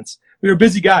sense. You're a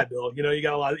busy guy, Bill. You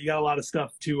got a lot of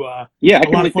stuff to. I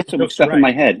can really fit so much stuff in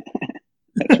my head.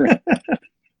 That's right.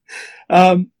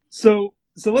 So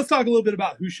let's talk a little bit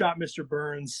about Who Shot Mr.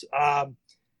 Burns.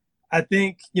 I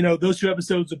think, those 2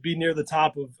 episodes would be near the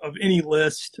top of any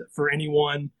list for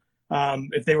anyone.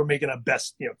 If they were making a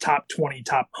best, top 20,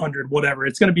 top 100, whatever,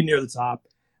 it's going to be near the top.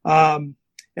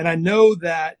 And I know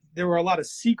that there were a lot of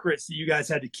secrets that you guys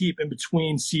had to keep in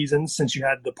between seasons since you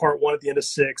had the part 1 at the end of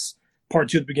 6, part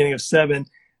 2 at the beginning of 7.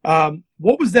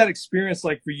 What was that experience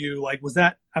like for you? Like,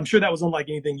 I'm sure that was unlike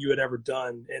anything you had ever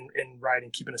done in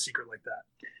writing, keeping a secret like that.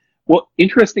 Well,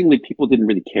 interestingly, people didn't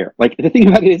really care. Like, the thing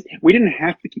about it is we didn't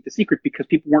have to keep the secret because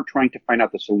people weren't trying to find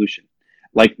out the solution.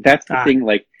 Like, that's the thing,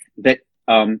 like, that,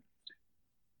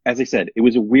 as I said, it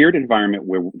was a weird environment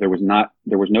where there was no,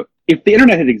 if the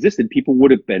internet had existed, people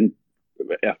would have been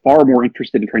far more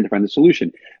interested in trying to find the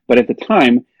solution. But at the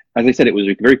time, as I said, it was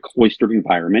a very cloistered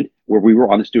environment where we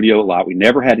were on the studio a lot. We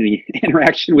never had any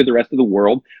interaction with the rest of the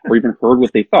world or even heard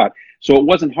what they thought. So it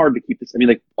wasn't hard to keep this. I mean,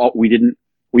 like,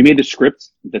 we made the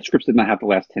scripts. The scripts did not have the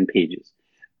last 10 pages.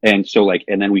 And so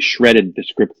and then we shredded the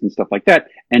scripts and stuff like that.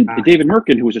 And David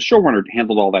Merkin, who was a showrunner,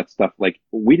 handled all that stuff. Like,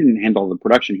 we didn't handle the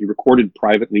production. He recorded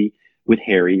privately with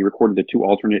Harry. He recorded the 2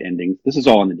 alternate endings. This is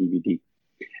all on the DVD.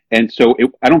 And so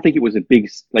I don't think it was it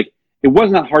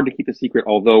was not hard to keep a secret,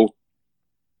 although,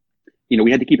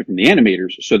 we had to keep it from the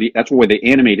animators. So that's why they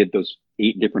animated those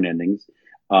 8 different endings.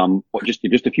 or just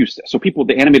a few. So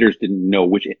the animators didn't know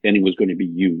which ending was going to be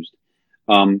used.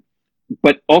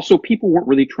 But also people weren't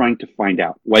really trying to find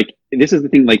out. Like, this is the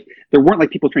thing, like, there weren't like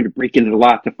people trying to break into the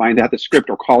lot to find out the script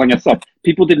or calling us up.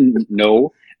 People didn't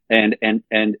know, and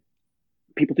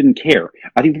people didn't care.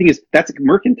 I think the thing is, that's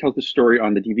Merkin tells the story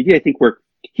on the DVD, I think, where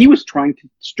he was trying to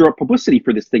stir up publicity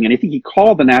for this thing. And I think he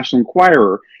called the National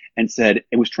Enquirer and said,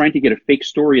 it was trying to get a fake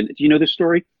story. And do you know this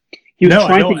story? He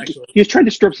was he was trying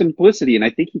to stir up some publicity. And I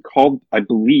think I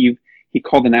believe he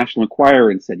called the National Enquirer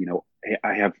and said, hey,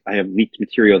 I have leaked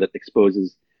material that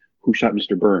exposes who shot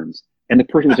Mr. Burns. And the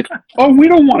person was like, oh, we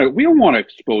don't want to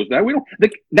expose that. The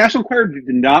National Enquirer did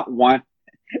not want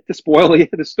to spoil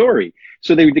the story.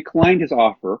 So they declined his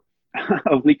offer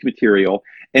of leaked material.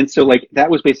 And so, like, that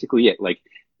was basically it. Like,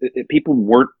 people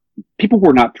were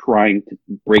not trying to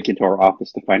break into our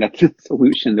office to find out the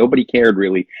solution. Nobody cared,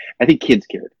 really. I think kids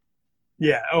cared.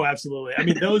 Yeah. Oh, absolutely. I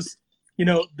mean, those,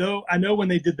 though I know when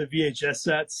they did the VHS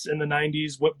sets in the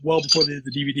 90s, well before they did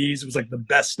the DVDs, it was like the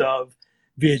best of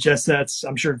VHS sets.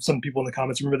 I'm sure some people in the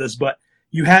comments remember this, but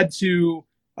you had to,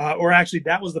 or actually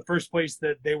that was the first place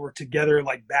that they were together,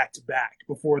 like back to back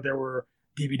before there were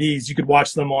DVDs. You could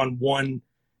watch them on one.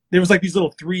 There was like these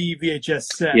little 3 VHS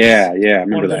sets. Yeah. I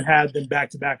remember one of that. them had them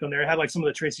back to back on there. It had like some of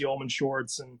the Tracy Ullman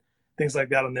shorts and things like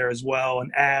that on there as well,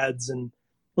 and ads, and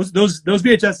those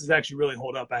VHSs actually really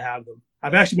hold up. I have them.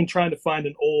 I've actually been trying to find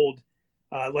an old,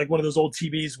 like one of those old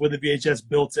TVs with a VHS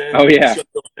built in. Oh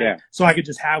yeah. So I could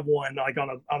just have one like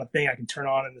on a thing I can turn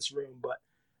on in this room.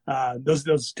 But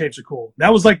those tapes are cool.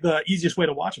 That was like the easiest way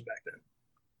to watch them back then.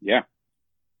 Yeah,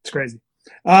 it's crazy.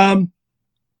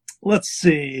 Let's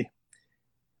see.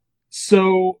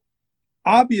 So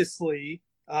obviously,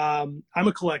 I'm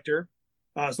a collector.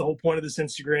 It's the whole point of this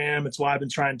Instagram. It's why I've been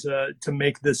trying to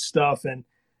make this stuff. And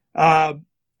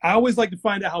I always like to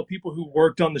find out how people who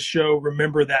worked on the show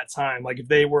remember that time. Like if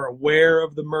they were aware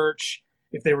of the merch,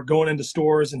 if they were going into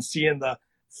stores and seeing the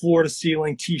floor to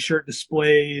ceiling t-shirt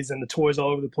displays and the toys all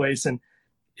over the place. And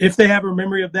if they have a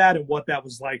memory of that and what that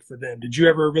was like for them. Did you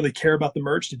ever really care about the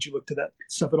merch? Did you look to that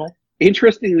stuff at all?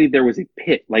 Interestingly, there was a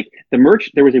pit. Like the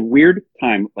merch, there was a weird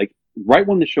time, like right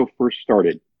when the show first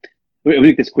started. Let me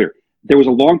make this clear. There was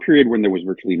a long period when there was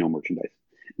virtually no merchandise.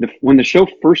 When the show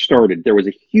first started, there was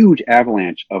a huge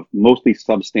avalanche of mostly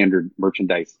substandard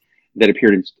merchandise that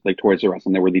appeared in like Toys R Us.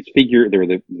 And there were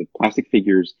the plastic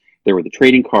figures, there were the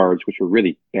trading cards, which were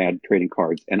really bad trading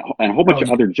cards, and a whole bunch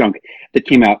of other junk that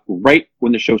came out right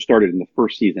when the show started in the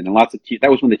first season. And lots of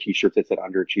that was when the t-shirts that said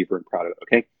Underachiever and Proud of It.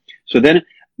 Okay. So then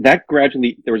that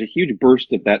gradually, there was a huge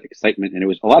burst of that excitement. And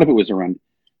a lot of it was around,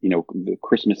 the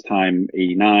Christmas time,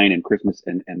 89 and Christmas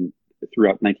and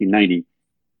throughout 1990.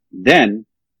 Then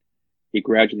it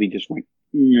gradually just went,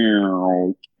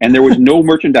 and there was no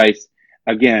merchandise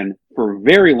again for a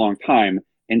very long time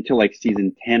until like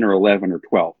season 10 or 11 or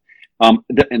 12.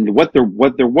 And what there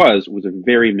was a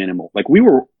very minimal. Like we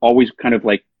were always kind of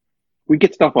like, we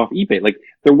get stuff off eBay. Like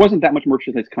there wasn't that much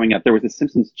merchandise coming out. There was the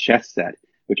Simpsons chess set,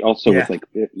 which also was like,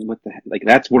 what the heck? Like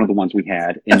that's one of the ones we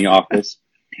had in the office.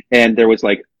 And there was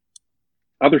like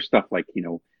other stuff like,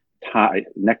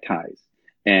 neckties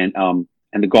and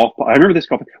the golf ball. I remember this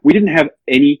golf ball. We didn't have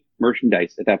any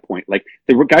merchandise at that point. Like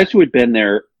there were guys who had been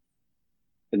there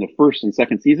in the first and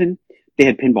second season. They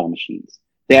had pinball machines.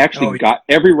 They actually got,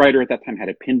 every writer at that time had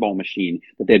a pinball machine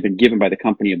that they had been given by the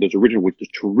company of those original, which was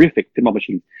terrific pinball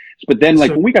machines. But then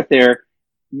when we got there,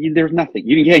 there's nothing.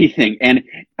 You didn't get anything. And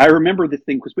I remember this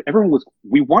thing because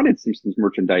we wanted Simpsons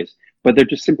merchandise, but there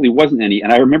just simply wasn't any.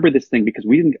 And I remember this thing because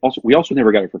we also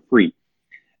never got it for free.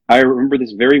 I remember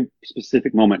this very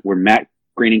specific moment where Matt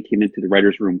Groening came into the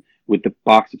writer's room with the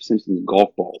box of Simpsons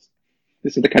golf balls.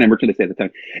 This is the kind of merchandise at the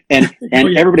time. And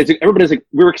everybody's like,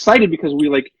 we were excited because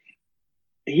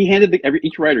he handed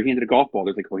each writer handed a golf ball.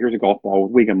 They're like, well, here's a golf ball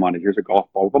with Wiggum on it. Here's a golf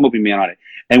ball with Bumblebee Man on it.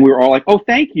 And we were all like, oh,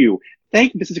 thank you.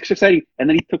 This is exciting. And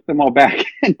then he took them all back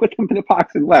and put them in the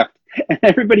box and left.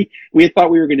 And we had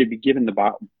thought we were going to be given the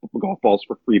golf balls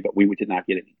for free, but we did not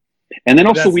get any. And then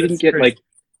also we didn't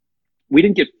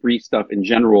get free stuff in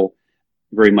general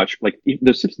very much. Like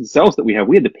the Simpsons cells that we have,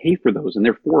 we had to pay for those, and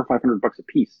they're $400 or $500 a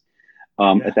piece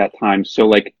at that time. So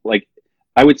like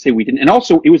I would say we didn't. And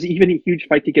also, it was even a huge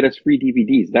fight to get us free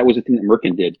DVDs. That was a thing that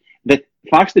Merkin did. That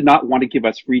Fox did not want to give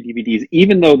us free DVDs,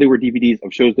 even though they were DVDs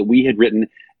of shows that we had written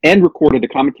and recorded the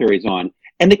commentaries on,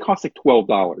 and they cost like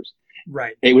 $12.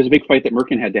 Right. It was a big fight that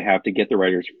Merkin had to have to get the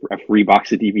writers a free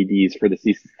box of DVDs for the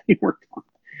seasons they worked on.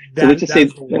 So let's just say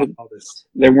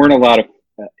there weren't a lot of.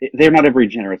 They're not a very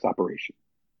generous operation.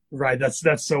 Right.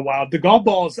 That's so wild. The golf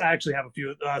balls actually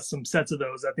have some sets of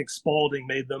those. I think Spalding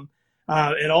made them.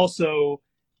 And also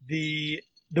the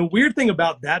the weird thing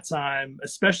about that time,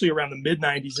 especially around the mid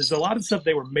 90s, is a lot of stuff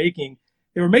they were making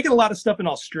a lot of stuff in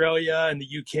Australia and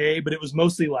the UK, but it was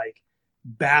mostly like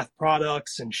bath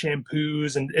products and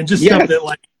shampoos and just stuff that,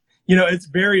 like, you know, it's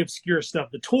very obscure stuff.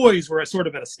 The toys were sort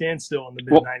of at a standstill in the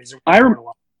mid 90s. I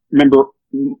remember,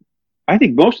 I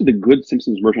think most of the good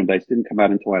Simpsons merchandise didn't come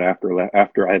out until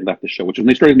after I had left the show, which was when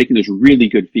they started making those really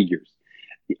good figures.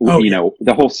 Know,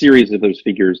 the whole series of those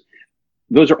figures,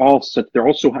 those are all such, they're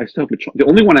all so high. The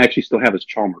only one I actually still have is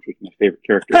Chalmers, which is my favorite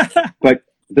character. But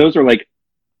those are like,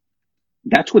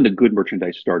 that's when the good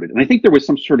merchandise started. And I think there was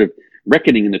some sort of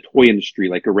reckoning in the toy industry,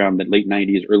 like around the late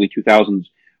 90s, early 2000s,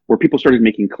 where people started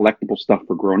making collectible stuff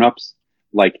for grown-ups,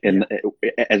 like, and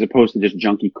as opposed to just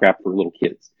junky crap for little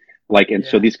kids. Like, and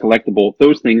so these collectible,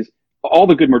 those things, all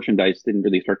the good merchandise didn't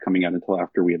really start coming out until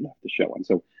after we had left the show. And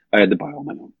so I had to buy all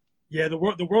my own. Yeah, the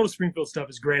World of Springfield stuff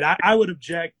is great. I would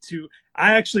object to,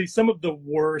 some of the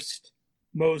worst,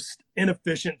 most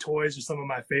inefficient toys are some of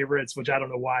my favorites, which I don't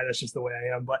know why. That's just the way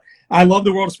I am. But I love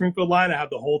the World of Springfield line. I have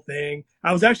the whole thing.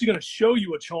 I was actually going to show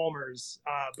you a Chalmers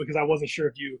because I wasn't sure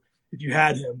if you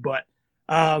had him. But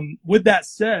with that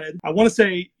said, I want to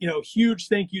say, you know, huge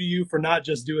thank you to you for not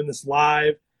just doing this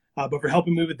live, but for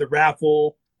helping me with the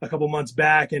raffle a couple months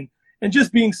back and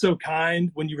just being so kind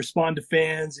when you respond to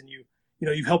fans and you've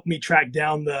helped me track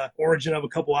down the origin of a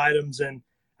couple items. And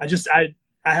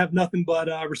I have nothing but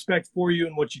respect for you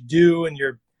and what you do, and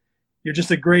you're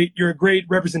just a great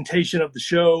representation of the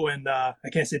show, and I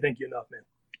can't say thank you enough,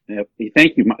 man.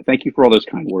 Thank you for all those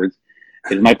kind words.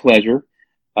 It's my pleasure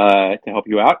to help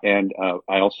you out, and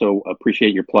I also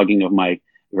appreciate your plugging of my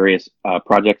various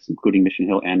projects, including Mission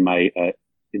Hill and my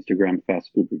Instagram fast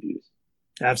food reviews.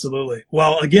 Absolutely.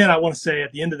 Well, again, I want to say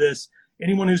at the end of this,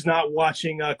 anyone who's not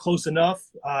watching Close Enough,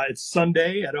 it's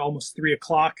Sunday at almost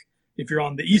 3:00. If you're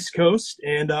on the East Coast,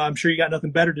 and I'm sure you got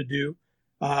nothing better to do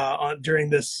during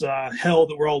this hell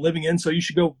that we're all living in, so you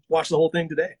should go watch the whole thing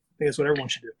today. I think that's what everyone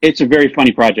should do. It's a very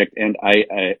funny project, and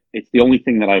it's the only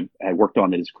thing that I worked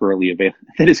on that is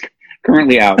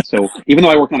currently out. So even though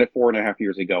I worked on it 4.5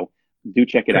 years ago, do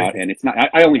check it out. And it's not.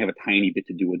 I only have a tiny bit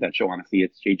to do with that show. Honestly,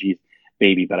 it's JG's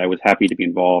baby, but I was happy to be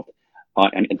involved.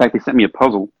 And in fact, they sent me a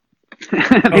puzzle.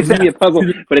 Sent me a puzzle,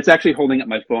 but it's actually holding up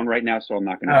my phone right now, so I'm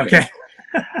not going to. Okay.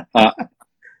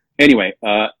 Anyway,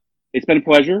 it's been a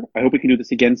pleasure. I hope we can do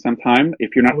this again sometime.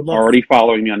 If you're not already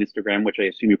following me on Instagram, which I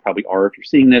assume you probably are, if you're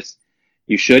seeing this,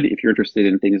 you should, if you're interested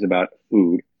in things about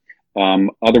food.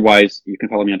 Otherwise, you can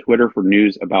follow me on Twitter for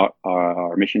news about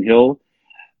our Mission Hill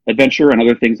adventure and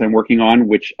other things I'm working on,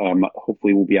 which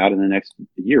hopefully will be out in the next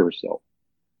year or so.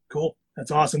 Cool. That's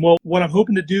awesome. Well, what I'm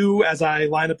hoping to do as I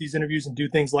line up these interviews and do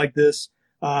things like this,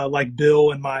 like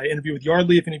Bill and my interview with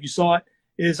Yardley, if any of you saw it,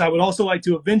 is I would also like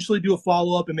to eventually do a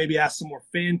follow-up and maybe ask some more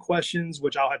fan questions,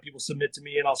 which I'll have people submit to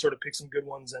me, and I'll sort of pick some good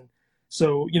ones. And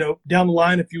so, down the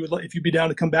line, if you'd be down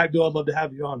to come back, Bill, I'd love to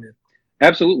have you on, man.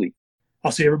 Absolutely.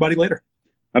 I'll see everybody later.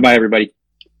 Bye-bye, everybody.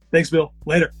 Thanks, Bill.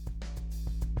 Later.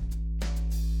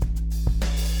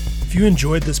 If you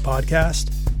enjoyed this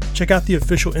podcast, check out the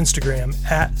official Instagram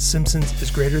at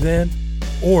SimpsonsIsGreaterThan,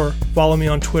 or follow me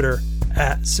on Twitter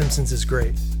at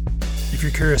SimpsonsIsGreat. If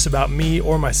you're curious about me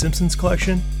or my Simpsons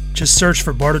collection, just search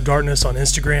for Bart of Darkness on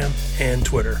Instagram and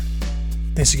Twitter.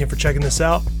 Thanks again for checking this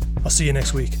out. I'll see you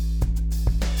next week.